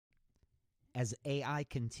As AI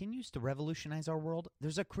continues to revolutionize our world,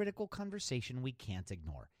 there's a critical conversation we can't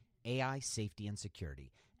ignore: AI safety and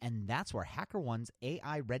security. And that's where HackerOne's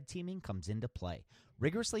AI red teaming comes into play,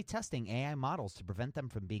 rigorously testing AI models to prevent them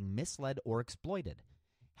from being misled or exploited.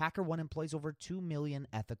 HackerOne employs over 2 million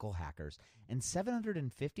ethical hackers, and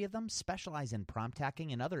 750 of them specialize in prompt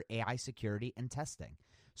hacking and other AI security and testing.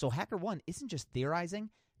 So HackerOne isn't just theorizing,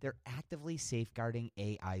 they're actively safeguarding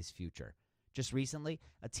AI's future. Just recently,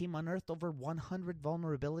 a team unearthed over 100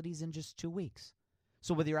 vulnerabilities in just 2 weeks.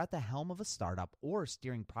 So whether you're at the helm of a startup or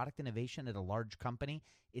steering product innovation at a large company,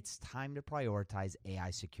 it's time to prioritize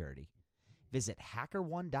AI security. Visit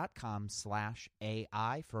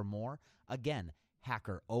hackerone.com/AI for more. Again,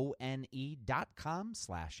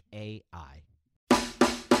 hackerone.com/AI.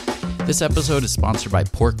 This episode is sponsored by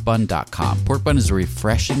porkbun.com. Porkbun is a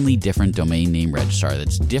refreshingly different domain name registrar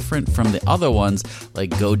that's different from the other ones like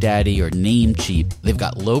GoDaddy or Namecheap. They've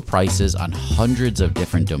got low prices on hundreds of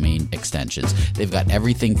different domain extensions. They've got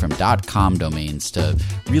everything from .com domains to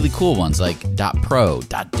really cool ones like .pro,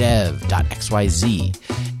 .dev, .xyz.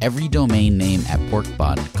 Every domain name at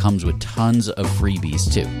Porkbun comes with tons of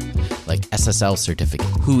freebies too, like SSL certificate,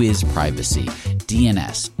 WHOIS privacy,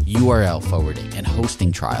 DNS, URL forwarding, and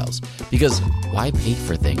hosting trials. Because why pay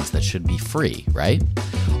for things that should be free, right?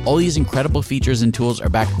 All these incredible features and tools are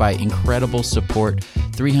backed by incredible support,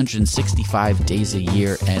 365 days a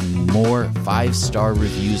year, and more 5-star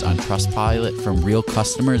reviews on Trustpilot from real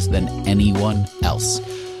customers than anyone else.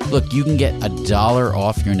 Look, you can get $1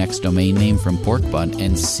 off your next domain name from Porkbun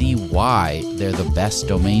and see why they're the best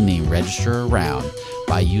domain name registrar around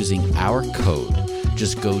by using our code.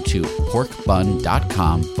 Just go to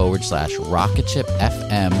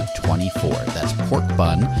porkbun.com/rocketshipfm24. That's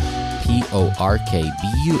porkbun,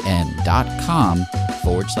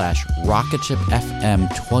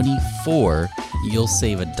 porkbun.com/rocketshipfm24. You'll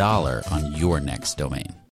save $1 on your next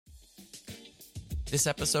domain. This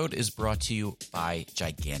episode is brought to you by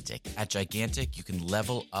Gigantic. At Gigantic, you can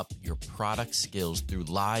level up your product skills through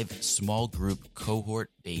live, small group,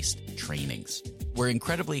 cohort-based trainings. We're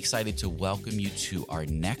incredibly excited to welcome you to our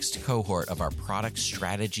next cohort of our product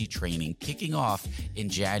strategy training, kicking off in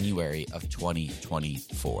January of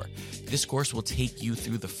 2024. This course will take you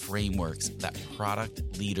through the frameworks that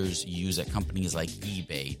product leaders use at companies like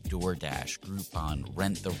eBay, DoorDash, Groupon,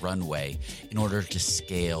 Rent the Runway in order to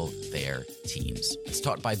scale their teams. It's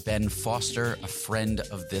taught by Ben Foster, a friend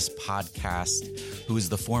of this podcast, who is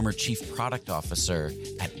the former chief product officer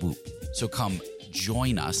at Whoop. So come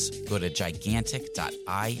join us. Go to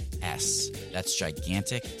gigantic.is. That's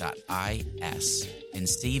gigantic.is. And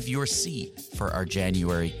save your seat for our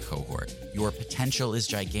January cohort. Your potential is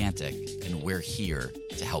gigantic, and we're here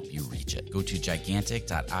to help you reach it. Go to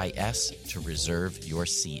gigantic.is to reserve your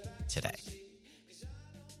seat today.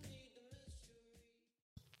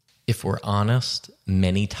 If we're honest,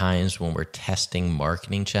 many times when we're testing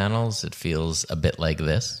marketing channels, it feels a bit like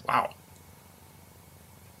this. Wow.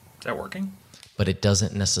 Is that working? But it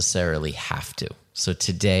doesn't necessarily have to. So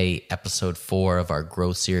today, episode 4 of our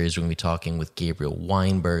growth series, we're going to be talking with Gabriel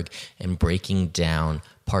Weinberg and breaking down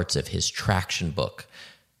parts of his traction book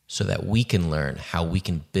so that we can learn how we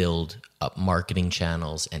can build up marketing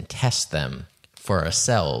channels and test them for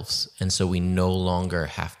ourselves. And so we no longer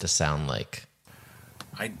have to sound like...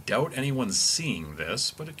 I doubt anyone's seeing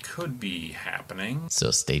this, but it could be happening.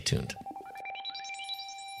 So stay tuned.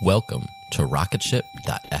 Welcome to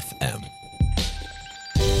Rocketship.fm,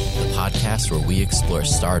 the podcast where we explore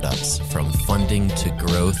startups from funding to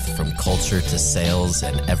growth, from culture to sales,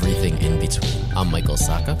 and everything in between. I'm Michael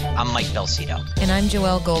Sacca. I'm Mike Belsito. And I'm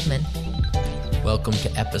Joelle Goldman. Welcome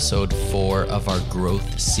to episode 4 of our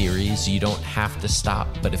growth series. You don't have to stop,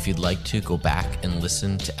 but if you'd like to, go back and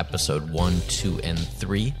listen to episode 1, 2, and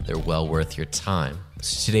 3. They're well worth your time.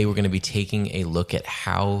 So today we're going to be taking a look at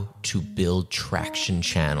how to build traction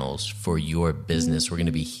channels for your business. We're going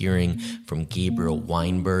to be hearing from Gabriel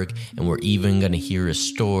Weinberg, and we're even going to hear a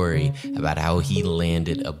story about how he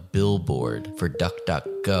landed a billboard for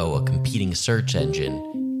DuckDuckGo, a competing search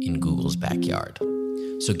engine in Google's backyard.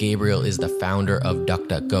 So Gabriel is the founder of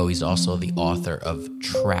DuckDuckGo. He's also the author of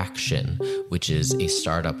Traction, which is a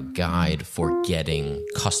startup guide for getting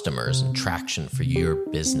customers and traction for your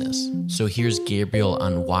business. So here's Gabriel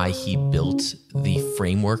on why he built the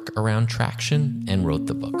framework around traction and wrote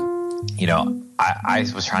the book. You know, I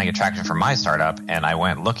was trying to get traction for my startup, and I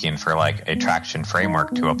went looking for like a traction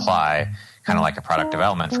framework to apply, kind of like a product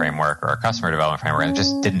development framework or a customer development framework, and it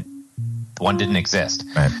just didn't exist.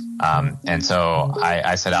 Right. And so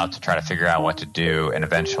I set out to try to figure out what to do and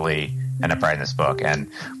eventually end up writing this book. And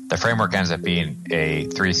the framework ends up being a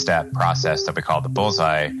 3-step process that we call the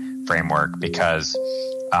bullseye framework because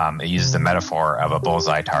it uses the metaphor of a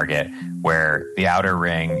bullseye target where the outer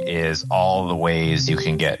ring is all the ways you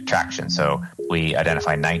can get traction. So we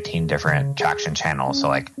identify 19 different traction channels. So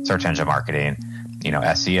like search engine marketing,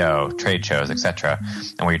 SEO, trade shows, etc.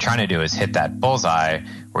 And what you're trying to do is hit that bullseye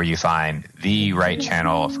where you find the right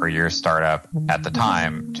channel for your startup at the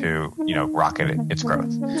time to, rocket its growth.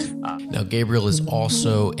 Now, Gabriel is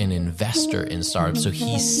also an investor in startups, so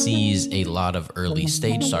he sees a lot of early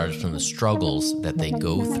stage startups from the struggles that they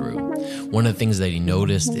go through. One of the things that he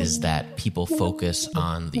noticed is that people focus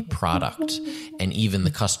on the product and even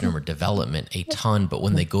the customer development a ton, but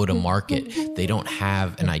when they go to market, they don't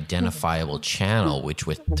have an identifiable channel with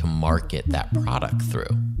to market that product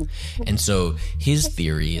through. And so his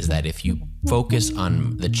theory is that if you focus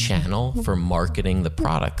on the channel for marketing the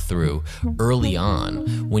product through early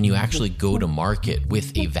on, when you actually go to market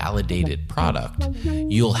with a validated product,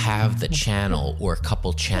 you'll have the channel or a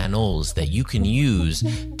couple channels that you can use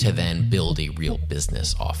to then build a real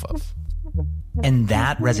business off of. And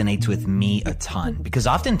that resonates with me a ton because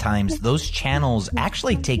oftentimes those channels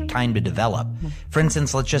actually take time to develop. For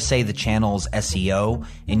instance, let's just say the channel's SEO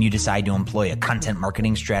and you decide to employ a content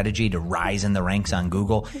marketing strategy to rise in the ranks on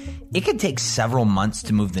Google. It could take several months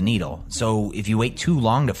to move the needle. So if you wait too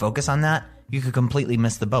long to focus on that, you could completely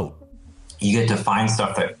miss the boat. You get to find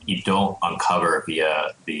stuff that you don't uncover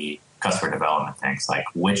via the customer development things, like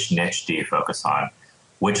which niche do you focus on?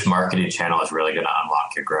 Which marketing channel is really going to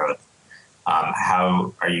unlock your growth?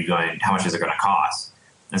 How much is it going to cost?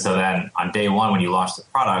 And so then on day one, when you launch the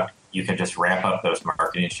product, you can just ramp up those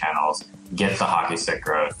marketing channels, get the hockey stick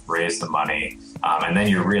growth, raise the money, and then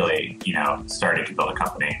you're really, starting to build a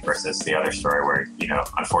company versus the other story where,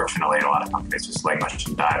 unfortunately, a lot of companies just languish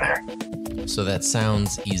and die there. So that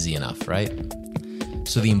sounds easy enough, right?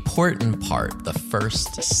 So the important part, the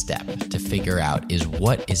first step to figure out is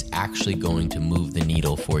what is actually going to move the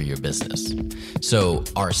needle for your business. So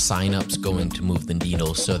are signups going to move the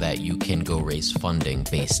needle so that you can go raise funding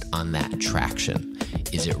based on that traction?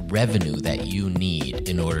 Is it revenue that you need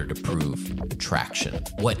in order to prove traction?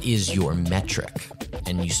 What is your metric?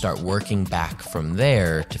 And you start working back from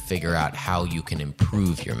there to figure out how you can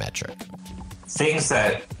improve your metric. Things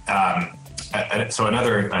that, so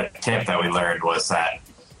another tip that we learned was that,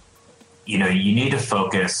 you need to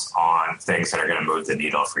focus on things that are going to move the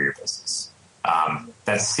needle for your business.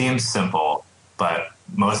 That seems simple, but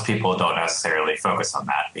most people don't necessarily focus on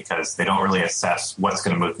that because they don't really assess what's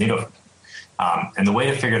going to move the needle for them. And the way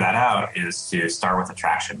to figure that out is to start with a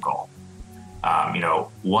traction goal.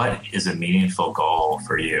 What is a meaningful goal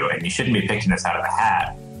for you? And you shouldn't be picking this out of a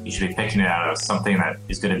hat. You should be picking it out of something that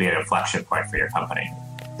is going to be an inflection point for your company.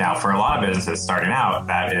 Now, for a lot of businesses starting out,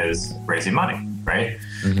 that is raising money, right?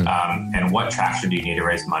 Mm-hmm. And what traction do you need to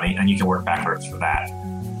raise money? And you can work backwards from that.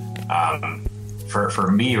 For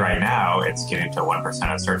me right now, it's getting to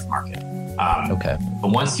 1% of search market. Okay.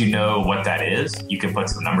 But once you know what that is, you can put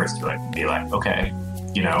some numbers to it and be like, okay,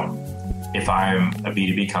 if I'm a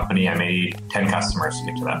B2B company, I may need 10 customers to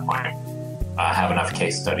get to that point. Have enough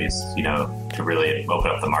case studies, to really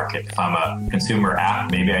open up the market. If I'm a consumer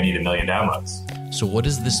app, maybe I need 1 million downloads. So what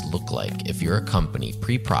does this look like if you're a company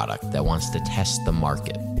pre-product that wants to test the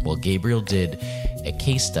market? Well, Gabriel did a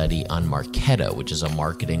case study on Marketo, which is a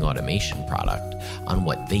marketing automation product, on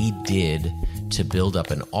what they did to build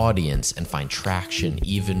up an audience and find traction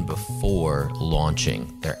even before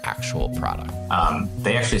launching their actual product.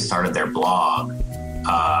 They actually started their blog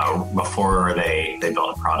before they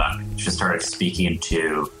built a product. Just started speaking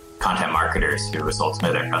to content marketers who was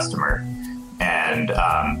ultimately their customer and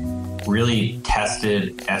really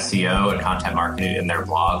tested SEO and content marketing in their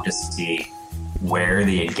blog to see where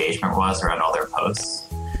the engagement was around all their posts,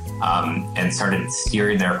 and started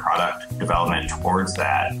steering their product development towards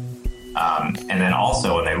that. And then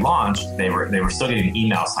also when they launched, they were still getting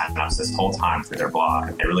email signups this whole time through their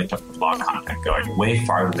blog. They really kept the blog content going way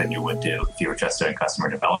farther than you would do if you were just doing customer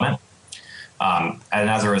development. And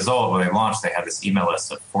as a result, when they launched, they had this email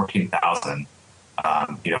list of 14,000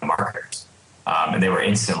 marketers. And they were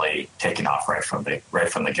instantly taken off right from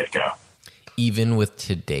the get-go. Even with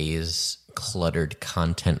today's cluttered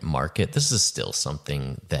content market, this is still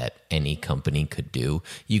something that any company could do.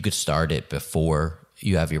 You could start it before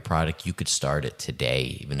you have your product. You could start it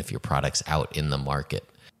today, even if your product's out in the market.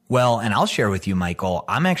 Well, and I'll share with you, Michael,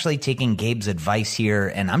 I'm actually taking Gabe's advice here,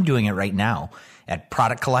 and I'm doing it right now. At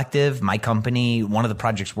Product Collective, my company, one of the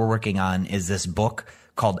projects we're working on is this book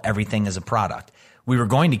called Everything is a Product. We were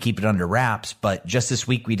going to keep it under wraps, but just this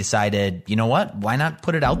week we decided, you know what? Why not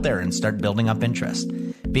put it out there and start building up interest?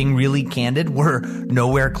 Being really candid, we're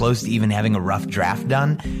nowhere close to even having a rough draft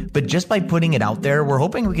done. But just by putting it out there, we're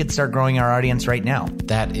hoping we could start growing our audience right now.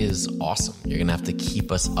 That is awesome. You're going to have to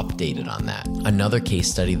keep us updated on that. Another case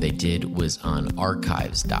study they did was on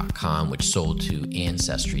archives.com, which sold to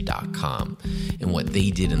ancestry.com. And what they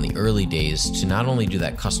did in the early days to not only do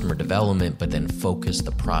that customer development, but then focus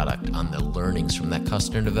the product on the learnings from that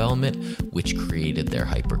customer development, which created their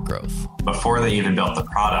hyper growth. Before they even built the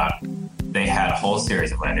product, they had a whole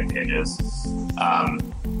series of landing pages.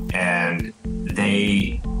 And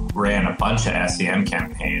they ran a bunch of SEM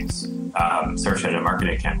campaigns, search engine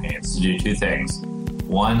marketing campaigns, to do two things.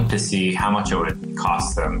 One, to see how much it would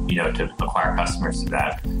cost them, to acquire customers to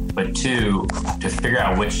that. But two, to figure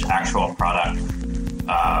out which actual product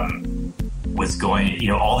was going,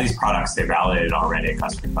 all these products they validated already in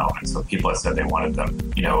customer development. So people had said they wanted them,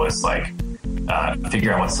 it was like,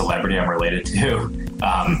 figure out what celebrity I'm related to,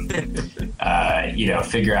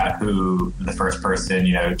 figure out who the first person,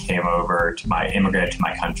 came over to immigrated to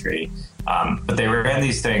my country. But they ran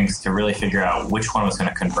these things to really figure out which one was going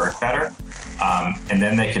to convert better. And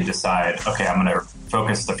then they could decide, okay, I'm going to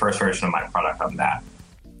focus the first version of my product on that.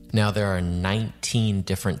 Now, there are 19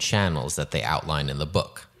 different channels that they outline in the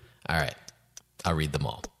book. All right, I'll read them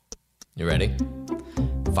all. You ready?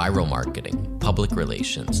 Viral marketing, public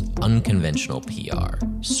relations, unconventional PR,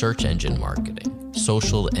 search engine marketing,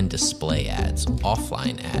 social and display ads,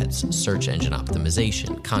 offline ads, search engine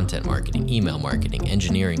optimization, content marketing, email marketing,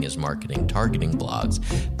 engineering as marketing, targeting blogs,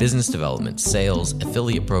 business development, sales,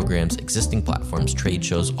 affiliate programs, existing platforms, trade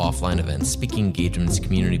shows, offline events, speaking engagements,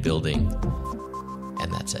 community building,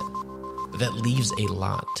 and that's it. That leaves a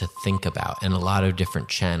lot to think about and a lot of different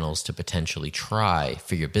channels to potentially try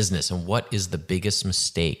for your business. And what is the biggest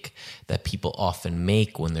mistake that people often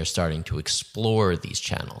make when they're starting to explore these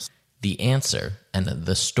channels? The answer and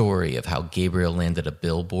the story of how Gabriel landed a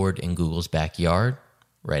billboard in Google's backyard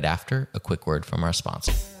right after a quick word from our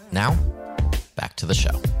sponsor. Now, back to the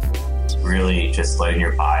show. Really just letting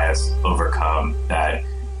your bias overcome that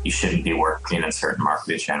you shouldn't be working in certain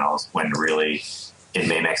marketing channels when really it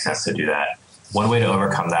may make sense to do that. One way to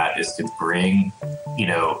overcome that is to bring,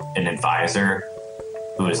 an advisor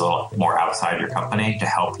who is a little more outside your company to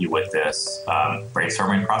help you with this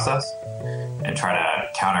brainstorming process and try to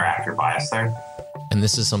counteract your bias there. And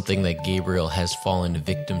this is something that Gabriel has fallen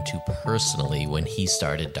victim to personally when he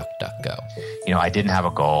started DuckDuckGo. I didn't have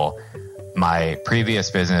a goal. My previous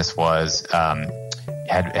business was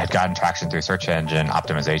had gotten traction through search engine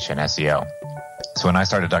optimization, SEO. So when I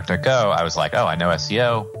started DuckDuckGo, I was like, I know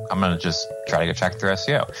SEO. I'm going to just try to get traction through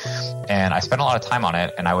SEO. And I spent a lot of time on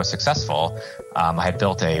it, and I was successful. I had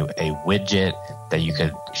built a widget that you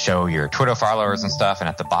could show your Twitter followers and stuff. And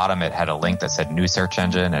at the bottom, it had a link that said new search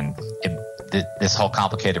engine. And this whole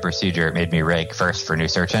complicated procedure made me rank first for new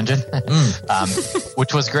search engine,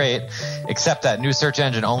 which was great, except that new search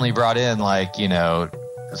engine only brought in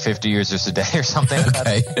 50 users a day or something.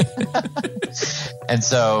 Okay. And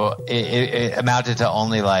so it amounted to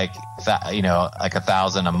only like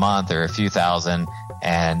 1,000 a month or a few thousand.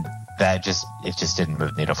 And it just didn't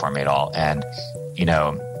move the needle for me at all. And,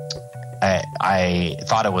 I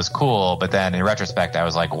thought it was cool, but then in retrospect, I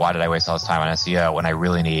was like, why did I waste all this time on SEO when I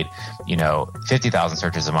really need, 50,000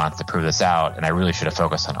 searches a month to prove this out? And I really should have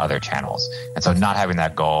focused on other channels. And so not having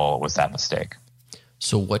that goal was that mistake.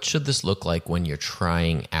 So what should this look like when you're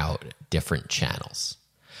trying out different channels?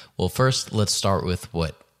 Well, first, let's start with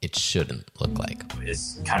what it shouldn't look like.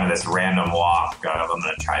 It's kind of this random walk of I'm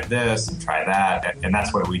going to try this and try that. And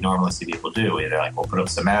that's what we normally see people do. They're like, we'll put up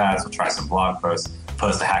some ads, we'll try some blog posts,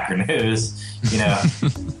 post to Hacker News.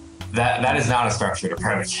 That is not a structured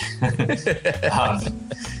approach.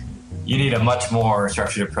 You need a much more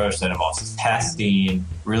structured approach that involves testing.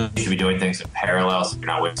 Really, you should be doing things in parallel so you're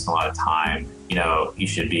not wasting a lot of time. You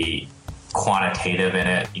should be quantitative in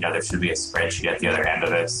it. There should be a spreadsheet at the other end of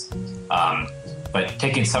this. But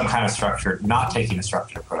taking some kind of structure, not taking a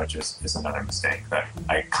structured approach is another mistake that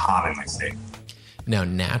I commonly see. Now,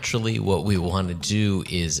 naturally, what we want to do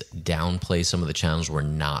is downplay some of the channels we're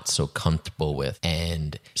not so comfortable with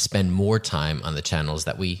and spend more time on the channels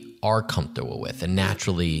that we are comfortable with. And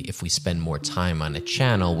naturally, if we spend more time on a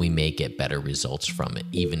channel, we may get better results from it,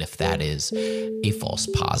 even if that is a false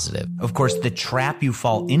positive. Of course, the trap you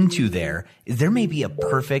fall into there is there may be a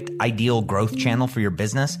perfect, ideal growth channel for your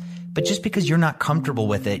business, but just because you're not comfortable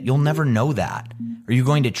with it, you'll never know that. Are you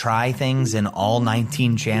going to try things in all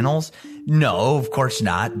 19 channels? No, of course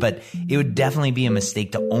not, but it would definitely be a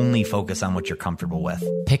mistake to only focus on what you're comfortable with.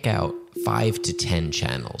 Pick out 5 to 10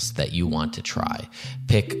 channels that you want to try.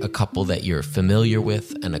 Pick a couple that you're familiar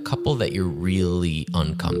with and a couple that you're really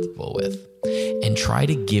uncomfortable with. and try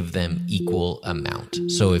to give them equal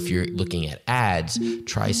amount. So if you're looking at ads,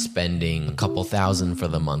 try spending a couple thousand for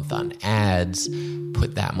the month on ads,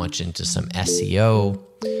 put that much into some SEO,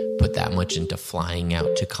 put that much into flying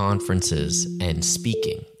out to conferences and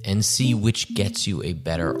speaking, and see which gets you a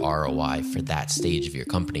better ROI for that stage of your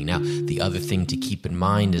company. Now, the other thing to keep in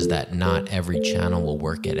mind is that not every channel will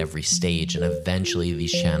work at every stage, and eventually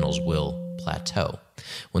these channels will plateau.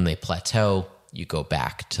 When they plateau, you go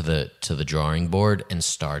back to the drawing board and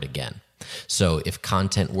start again. So if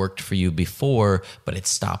content worked for you before, but it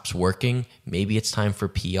stops working, maybe it's time for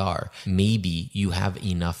PR. Maybe you have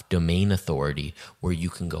enough domain authority where you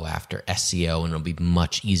can go after SEO, and it'll be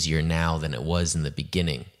much easier now than it was in the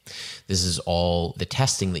beginning. This is all the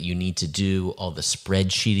testing that you need to do, all the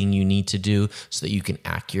spreadsheeting you need to do so that you can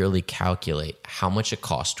accurately calculate how much it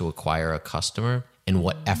costs to acquire a customer and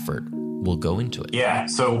what effort will go into it. Yeah.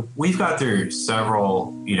 So we've got through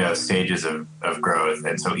several, stages of growth.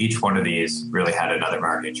 And so each one of these really had another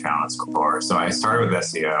marketing channel at core. So I started with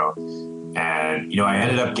SEO, and, I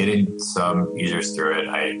ended up getting some users through it.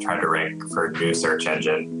 I tried to rank for a new search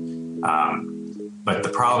engine. But the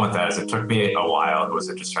problem with that is it took me a while. It was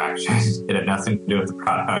a distraction. It had nothing to do with the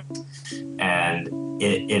product. And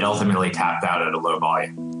it ultimately tapped out at a low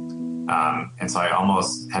volume. And so I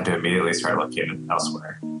almost had to immediately start looking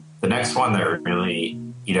elsewhere. The next one that really,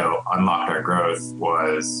 unlocked our growth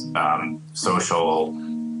was social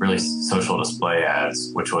display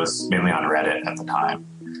ads, which was mainly on Reddit at the time.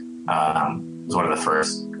 It was one of the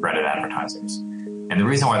first Reddit advertisers. And the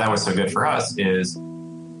reason why that was so good for us is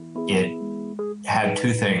it had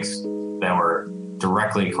two things that were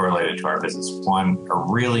directly correlated to our business. One, a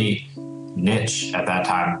really niche at that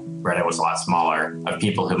time, Reddit was a lot smaller, of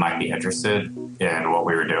people who might be interested in what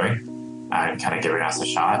we were doing and kind of giving us a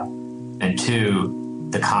shot. And two,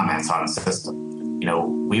 the comments on the system.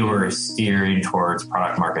 We were steering towards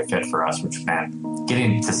product market fit for us, which meant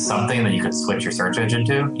getting to something that you could switch your search engine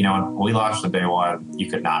to. When we launched on day one, you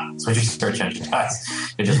could not switch your search engine to us.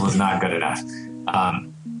 It just was not good enough.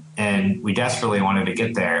 And we desperately wanted to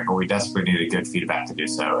get there, but we desperately needed good feedback to do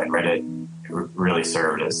so. And Reddit really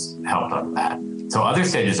served as help on that. So other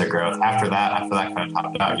stages of growth after that kind of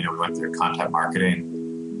topped out, we went through content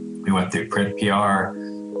marketing, we went through print PR,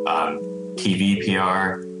 TV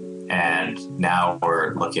PR, and now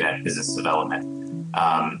we're looking at business development,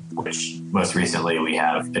 which most recently we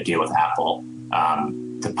have a deal with Apple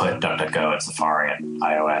to put DuckDuckGo and Safari and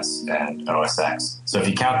iOS and OS X. So if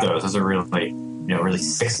you count those are really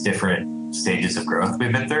 6 different stages of growth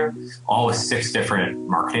we've been through, all with 6 different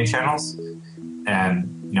marketing channels. And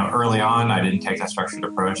early on, I didn't take that structured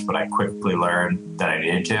approach, but I quickly learned that I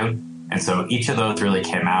needed to. And so each of those really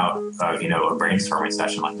came out of, a brainstorming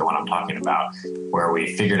session like the one I'm talking about, where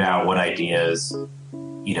we figured out what ideas,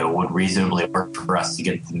 would reasonably work for us to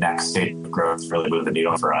get the next stage of growth, really move the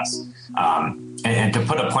needle for us. And to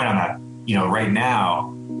put a point on that, right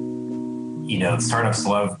now, startups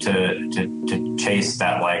love to chase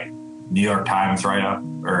that like New York Times write-up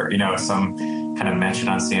or, some kind of mention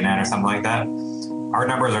on CNN or something like that. Our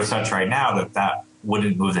numbers are such right now that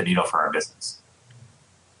wouldn't move the needle for our business.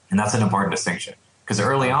 And that's an important distinction, because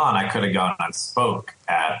early on I could have gone and spoke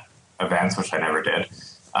at events, which I never did,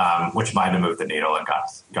 which might have moved the needle and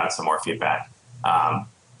got some more feedback.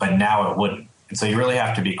 But now it wouldn't. And so you really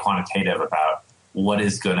have to be quantitative about what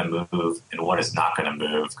is going to move and what is not going to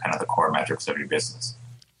move, kind of the core metrics of your business.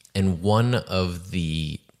 And one of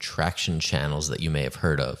the traction channels that you may have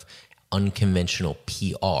heard of, unconventional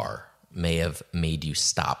PR, may have made you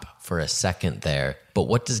stop for a second there. But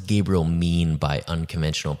what does Gabriel mean by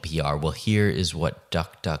unconventional PR? Well, here is what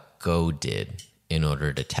DuckDuckGo did in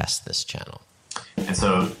order to test this channel. And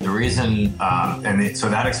so the reason, so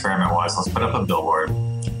that experiment was, let's put up a billboard.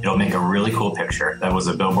 It'll make a really cool picture. That was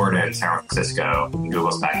a billboard in San Francisco, in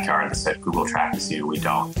Google's backyard, that said Google tracks you, we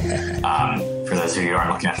don't. For those of you who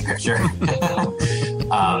aren't looking at the picture.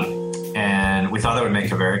 And we thought that would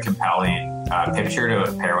make a very compelling picture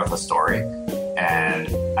to pair with a story.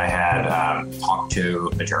 And I had talked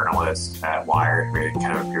to a journalist at Wired, we had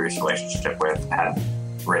kind of a previous relationship with, had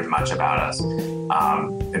written much about us.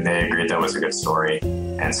 And they agreed that was a good story.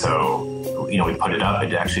 And so, we put it up.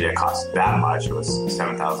 It actually didn't cost that much. It was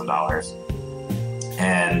 $7,000.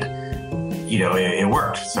 And, it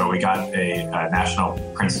worked. So we got a national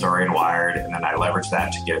print story in Wired, and then I leveraged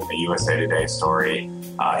that to get a USA Today story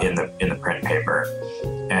in the print paper.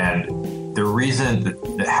 And the reason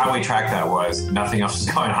that how we tracked that was nothing else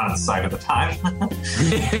was going on the site at the time.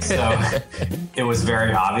 So it was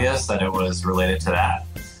very obvious that it was related to that.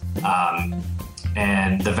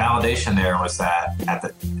 And the validation there was that at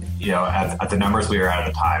the numbers we were at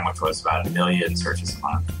the time, which was about 1 million searches a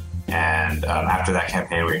month, and after that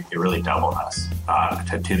campaign, it really doubled us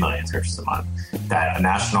to 2 million searches a month. That a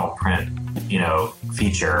national print,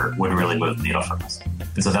 feature would really move the needle for us.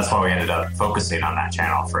 And so that's why we ended up focusing on that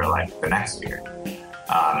channel for like the next year.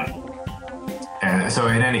 And so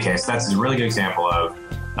in any case, that's a really good example of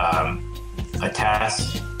a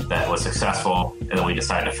test that was successful, and then we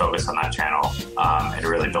decided to focus on that channel and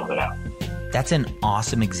really build it out. That's an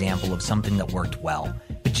awesome example of something that worked well.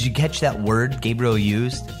 But did you catch that word Gabriel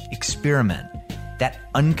used? Experiment. That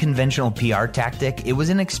unconventional PR tactic, it was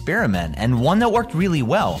an experiment and one that worked really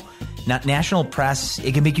well. Not national press,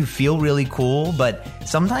 it can make you feel really cool, but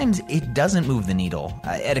sometimes it doesn't move the needle.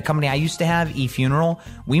 At a company I used to have, eFuneral,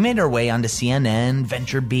 we made our way onto CNN,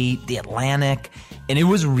 VentureBeat, The Atlantic, and it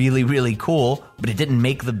was really, really cool, but it didn't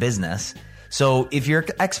make the business. So if your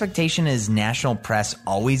expectation is national press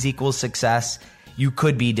always equals success, you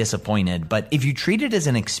could be disappointed. But if you treat it as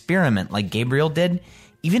an experiment like Gabriel did,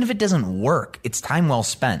 even if it doesn't work, it's time well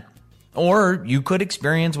spent. Or you could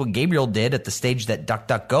experience what Gabriel did at the stage that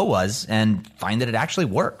DuckDuckGo was and find that it actually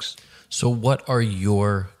works. So what are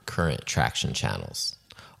your current traction channels?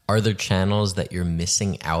 Are there channels that you're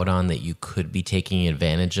missing out on that you could be taking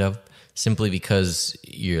advantage of simply because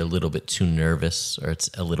you're a little bit too nervous or it's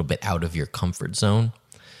a little bit out of your comfort zone?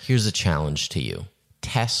 Here's a challenge to you.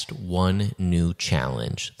 Test one new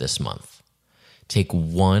challenge this month. Take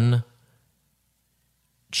one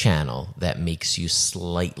channel that makes you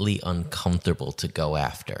slightly uncomfortable to go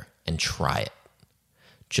after and try it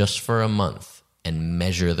just for a month and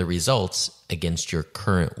measure the results against your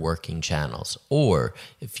current working channels. Or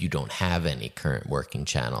if you don't have any current working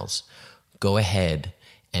channels, go ahead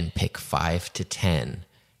and pick 5 to 10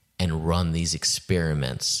 and run these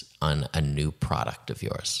experiments on a new product of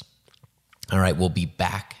yours. All right, we'll be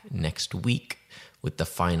back next week with the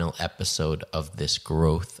final episode of this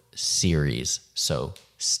growth series. So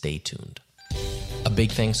stay tuned. A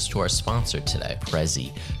big thanks to our sponsor today,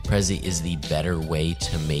 Prezi. Prezi is the better way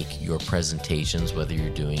to make your presentations, whether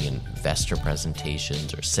you're doing investor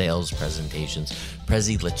presentations or sales presentations.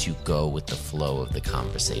 Prezi lets you go with the flow of the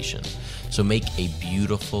conversation. So make a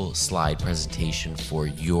beautiful slide presentation for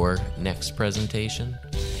your next presentation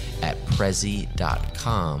at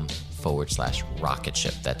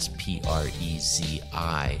Prezi.com/rocketship. That's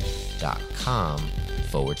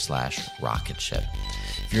PREZI.com/rocketship.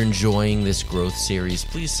 If you're enjoying this growth series,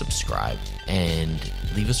 please subscribe and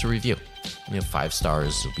leave us a review. 5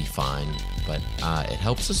 stars will be fine, but it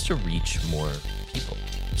helps us to reach more people.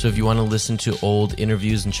 So if you want to listen to old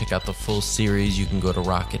interviews and check out the full series, you can go to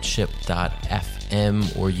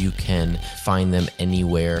rocketship.fm, or you can find them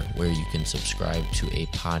anywhere where you can subscribe to a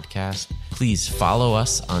podcast. Please follow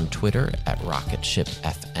us on Twitter at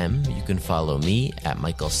RocketShipFM. You can follow me at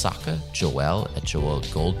Michael Saka, Joel at Joel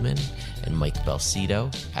Goldman, and Mike Belcito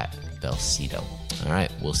at Belcito. All right,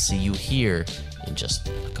 we'll see you here in just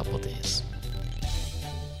a couple days.